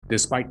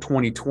Despite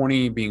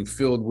 2020 being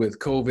filled with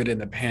COVID and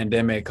the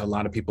pandemic, a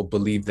lot of people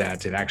believe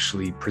that it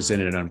actually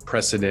presented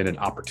unprecedented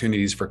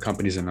opportunities for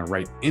companies in the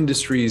right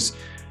industries,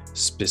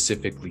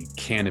 specifically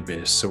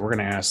cannabis. So we're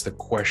going to ask the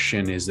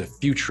question, is the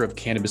future of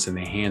cannabis in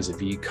the hands of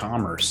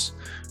e-commerce?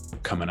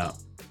 Coming up.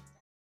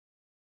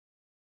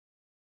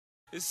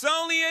 It's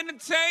only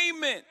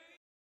entertainment.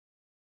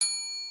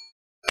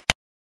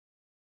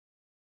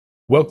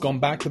 Welcome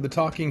back to The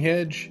Talking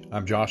Hedge.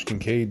 I'm Josh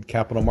Kincaid,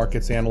 capital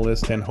markets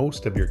analyst and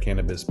host of your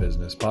Cannabis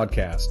Business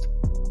Podcast.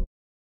 A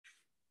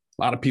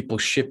lot of people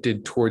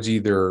shifted towards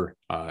either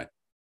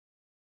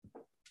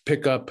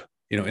pickup,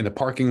 in the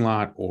parking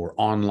lot or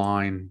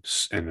online.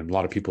 And a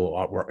lot of people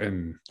were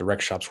in the rec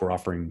shops were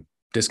offering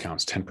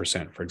discounts,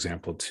 10%, for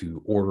example,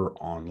 to order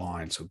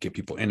online. So get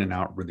people in and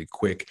out really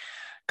quick.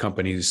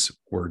 Companies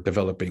were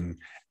developing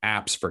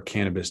apps for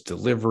cannabis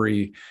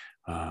delivery,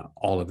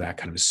 all of that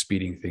kind of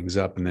speeding things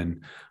up. And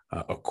then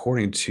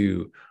according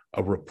to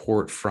a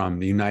report from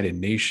the United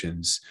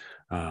Nations,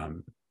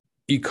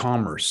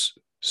 e-commerce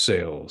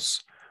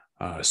sales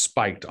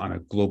spiked on a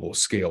global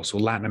scale. So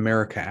Latin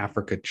America,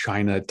 Africa,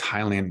 China,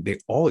 Thailand, they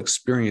all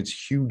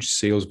experience huge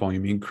sales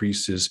volume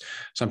increases,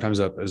 sometimes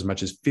up as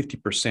much as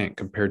 50%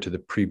 compared to the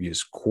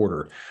previous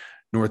quarter.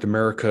 North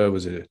America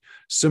was a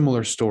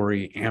similar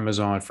story.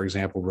 Amazon, for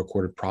example,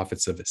 recorded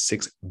profits of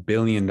 $6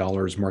 billion,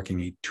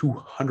 marking a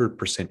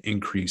 200%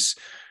 increase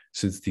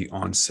since the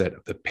onset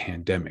of the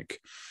pandemic.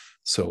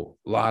 So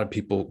a lot of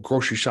people,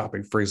 grocery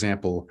shopping, for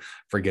example,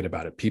 forget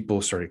about it. People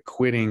started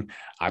quitting.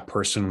 I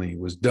personally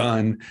was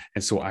done.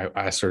 And so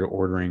I started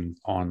ordering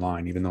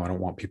online, even though I don't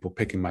want people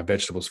picking my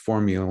vegetables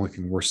for me. The only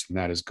thing worse than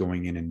that is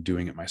going in and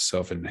doing it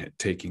myself and it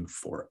taking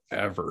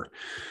forever.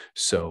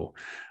 So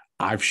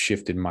I've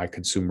shifted my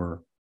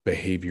consumer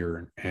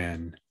behavior,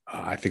 and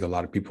I think a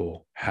lot of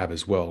people have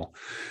as well.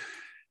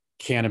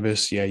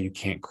 Cannabis, yeah, you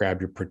can't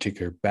grab your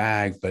particular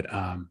bag, but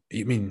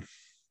in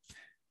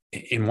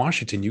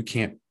Washington, you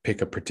can't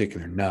pick a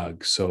particular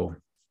nug. So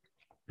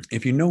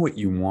if you know what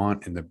you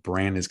want and the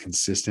brand is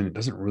consistent, it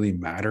doesn't really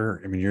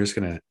matter. You're just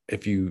going to,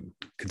 if you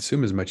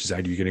consume as much as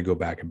I do, you're going to go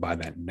back and buy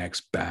that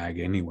next bag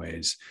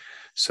anyways.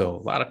 So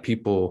a lot of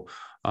people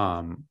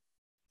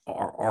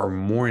are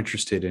more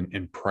interested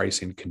in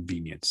price and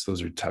convenience.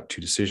 Those are top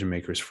two decision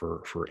makers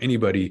for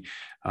anybody.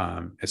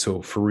 And so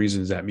for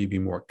reasons that may be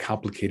more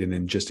complicated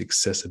than just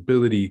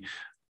accessibility,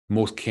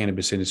 most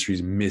cannabis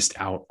industries missed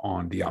out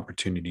on the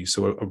opportunity.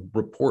 So a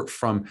report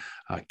from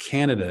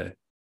Canada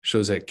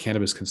shows that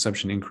cannabis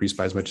consumption increased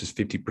by as much as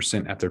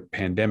 50% after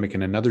pandemic.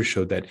 And another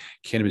showed that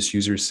cannabis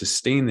users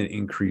sustained the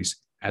increase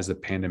as the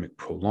pandemic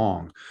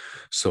prolonged.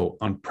 So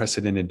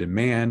unprecedented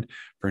demand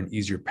for an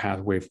easier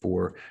pathway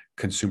for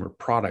consumer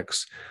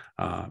products.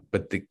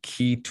 But the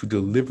key to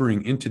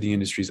delivering into the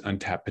industry's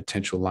untapped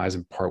potential lies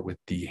in part with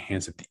the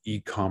hands of the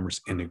e-commerce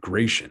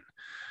integration.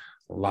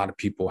 A lot of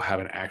people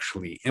haven't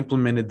actually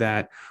implemented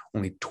that.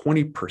 Only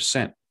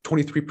 23%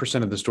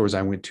 of the stores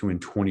I went to in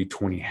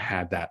 2020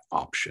 had that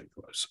option.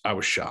 I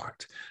was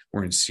shocked.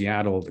 We're in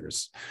Seattle.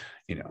 There's,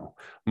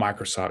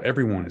 Microsoft,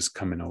 everyone is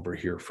coming over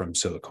here from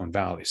Silicon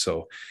Valley.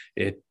 So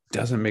it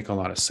doesn't make a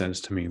lot of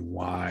sense to me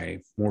why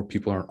more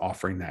people aren't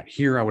offering that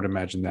here. I would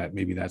imagine that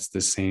maybe that's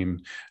the same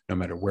no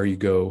matter where you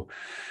go.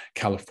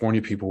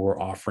 California people were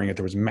offering it.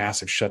 There was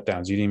massive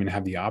shutdowns. You didn't even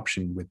have the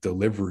option with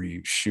delivery.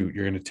 Shoot,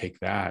 you're going to take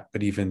that.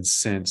 But even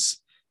since,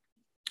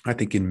 I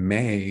think in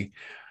May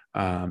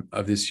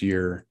of this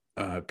year,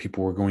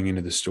 people were going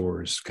into the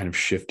stores kind of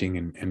shifting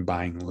and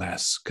buying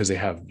less because they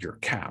have your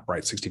cap,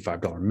 right?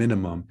 $65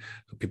 minimum.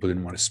 So people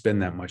didn't want to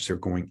spend that much. They're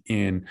going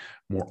in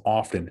more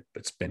often,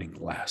 but spending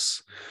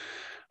less.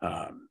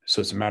 So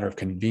it's a matter of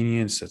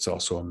convenience. It's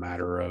also a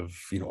matter of,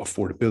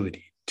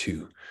 affordability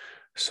too.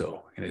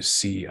 So I'm going to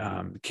see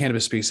the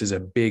cannabis space is a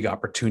big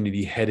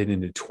opportunity headed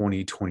into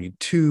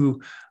 2022.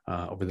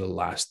 Over the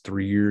last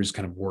 3 years,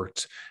 kind of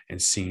worked and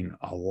seen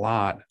a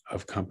lot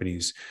of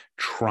companies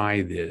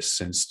try this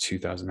since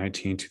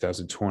 2019,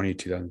 2020,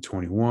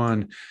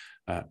 2021.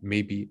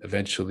 Maybe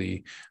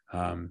eventually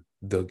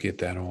they'll get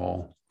that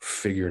all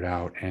figured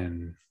out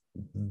and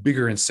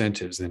bigger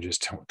incentives than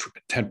just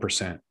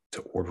 10%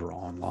 to order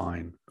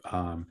online.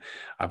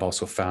 I've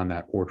also found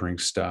that ordering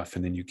stuff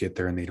and then you get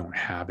there and they don't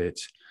have it.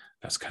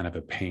 That's kind of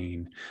a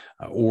pain.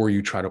 Or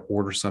you try to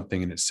order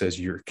something and it says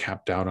you're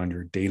capped out on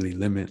your daily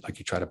limit. Like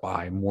you try to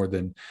buy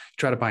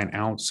an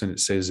ounce and it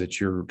says that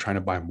you're trying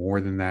to buy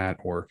more than that,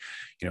 or,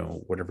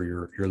 whatever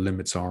your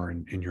limits are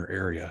in your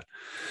area.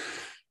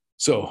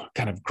 So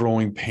kind of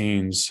growing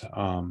pains,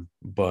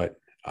 but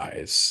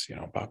it's,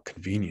 about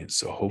convenience.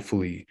 So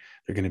hopefully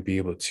they're going to be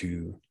able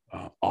to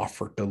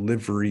offer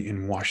delivery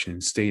in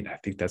Washington State. I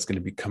think that's going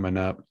to be coming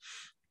up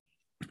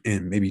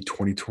in maybe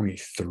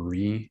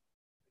 2023.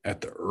 At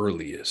the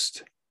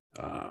earliest.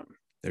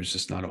 There's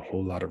just not a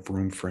whole lot of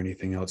room for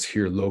anything else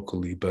here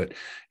locally. But,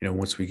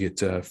 once we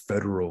get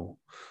federal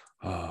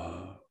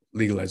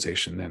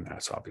legalization, then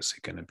that's obviously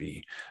going to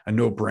be a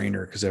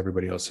no-brainer because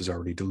everybody else is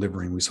already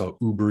delivering. We saw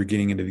Uber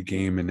getting into the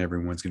game, and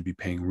everyone's going to be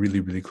paying really,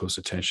 really close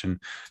attention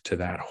to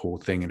that whole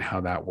thing and how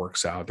that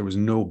works out. There was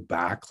no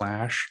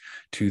backlash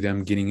to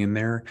them getting in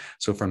there.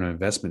 So from an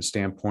investment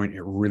standpoint,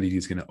 it really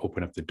is going to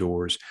open up the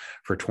doors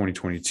for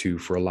 2022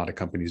 for a lot of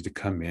companies to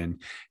come in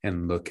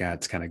and look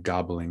at kind of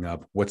gobbling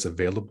up what's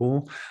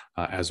available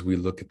as we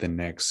look at the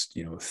next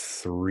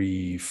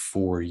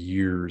 3-4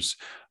 years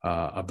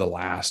of the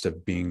last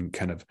of being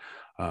kind of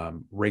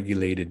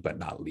regulated but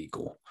not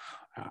legal.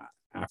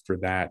 After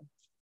that,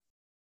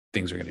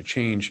 things are going to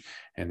change,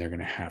 and they're going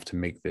to have to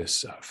make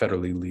this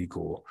federally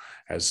legal.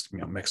 As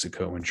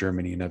Mexico and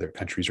Germany and other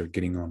countries are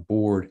getting on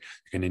board,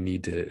 you're going to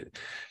need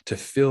to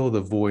fill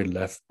the void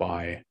left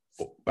by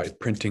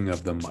printing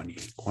of the money.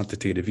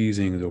 Quantitative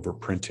easing is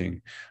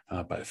overprinting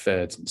by the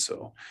feds, and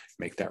so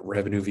make that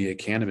revenue via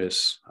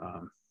cannabis.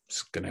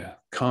 It's going to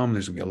come.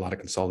 There's going to be a lot of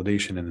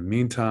consolidation in the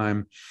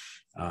meantime.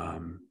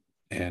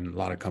 And a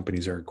lot of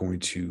companies are going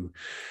to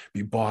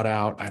be bought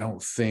out. I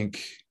don't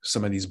think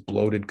some of these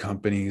bloated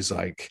companies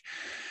like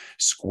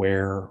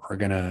Square are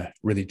going to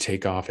really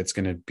take off. They're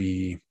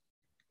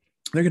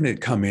going to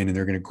come in and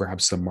they're going to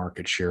grab some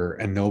market share,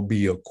 and they'll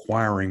be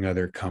acquiring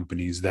other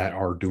companies that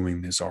are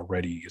doing this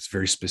already. It's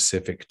very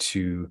specific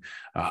to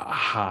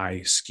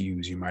high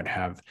SKUs. You might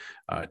have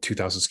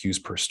 2,000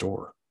 SKUs per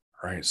store,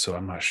 right? So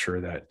I'm not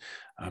sure that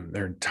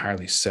they're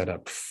entirely set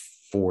up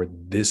for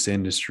this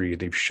industry.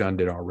 They've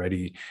shunned it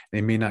already. They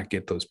may not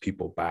get those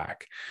people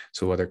back.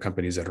 So other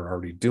companies that are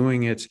already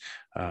doing it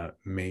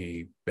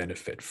may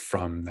benefit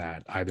from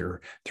that,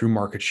 either through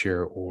market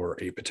share or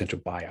a potential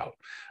buyout.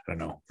 I don't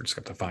know. We're just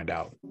going to find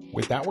out.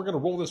 With that, we're going to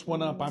roll this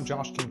one up. I'm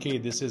Josh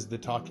Kincaid. This is The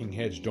Talking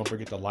Hedge. Don't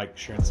forget to like,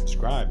 share, and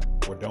subscribe,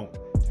 or don't,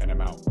 and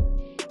I'm out.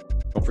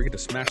 Don't forget to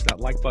smash that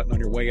like button on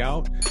your way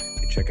out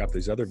and check out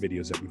these other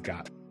videos that we've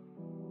got.